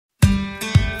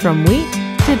From wheat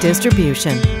to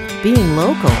distribution, being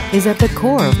local is at the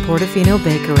core of Portofino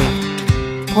Bakery.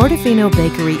 Portofino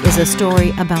Bakery is a story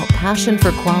about passion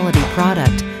for quality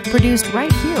product produced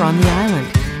right here on the island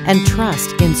and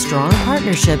trust in strong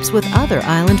partnerships with other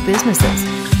island businesses.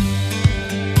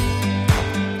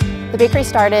 The bakery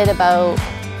started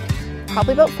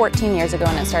probably about 14 years ago,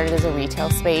 and it started as a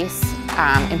retail space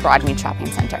in Broadmead Shopping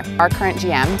Centre. Our current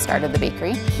GM started the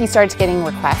bakery. He started getting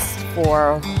requests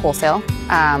for wholesale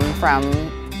from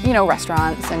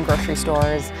restaurants and grocery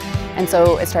stores, and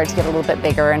so it started to get a little bit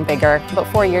bigger and bigger. About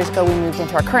 4 years ago we moved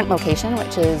into our current location,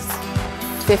 which is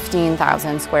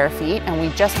 15,000 square feet, and we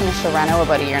just finished a reno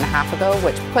about a year and a half ago,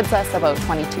 which puts us about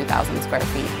 22,000 square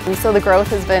feet. And so the growth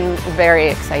has been very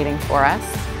exciting for us.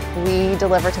 We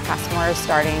deliver to customers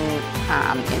starting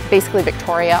in basically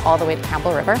Victoria all the way to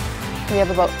Campbell River. We have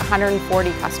about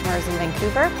 140 customers in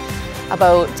Vancouver,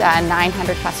 about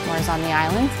 900 customers on the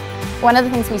islands. One of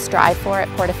the things we strive for at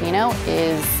Portofino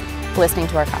is listening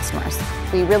to our customers.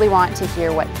 We really want to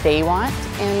hear what they want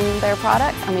in their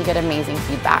products, and we get amazing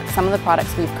feedback. Some of the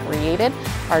products we've created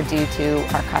are due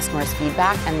to our customers'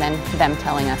 feedback and then them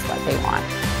telling us what they want.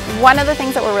 One of the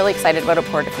things that we're really excited about at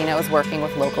Portofino is working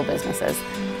with local businesses,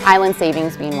 Island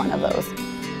Savings being one of those.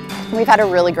 We've had a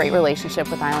really great relationship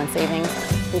with Island Savings.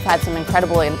 We've had some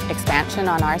incredible expansion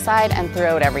on our side, and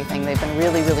throughout everything they've been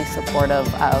really, really supportive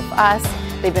of us.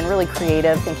 They've been really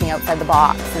creative, thinking outside the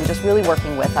box, and just really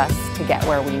working with us to get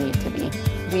where we need to be.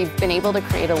 We've been able to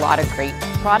create a lot of great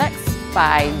products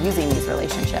by using these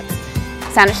relationships.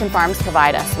 Sandwich and Farms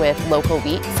provide us with local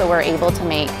wheat, so we're able to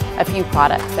make a few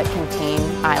products that contain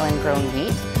island-grown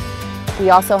wheat. We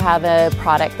also have a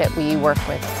product that we work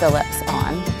with Phillips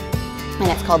on, and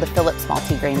it's called the Phillips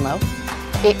Multi-Grain Loaf.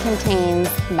 It contains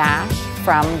mash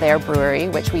from their brewery,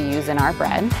 which we use in our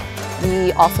bread.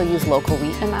 We also use local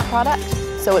wheat in that product.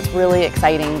 So it's really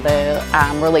exciting, the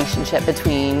relationship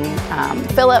between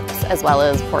Phillips as well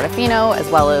as Portofino as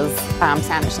well as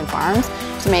Sandwich and Farms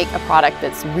to make a product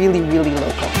that's really, really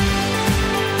local.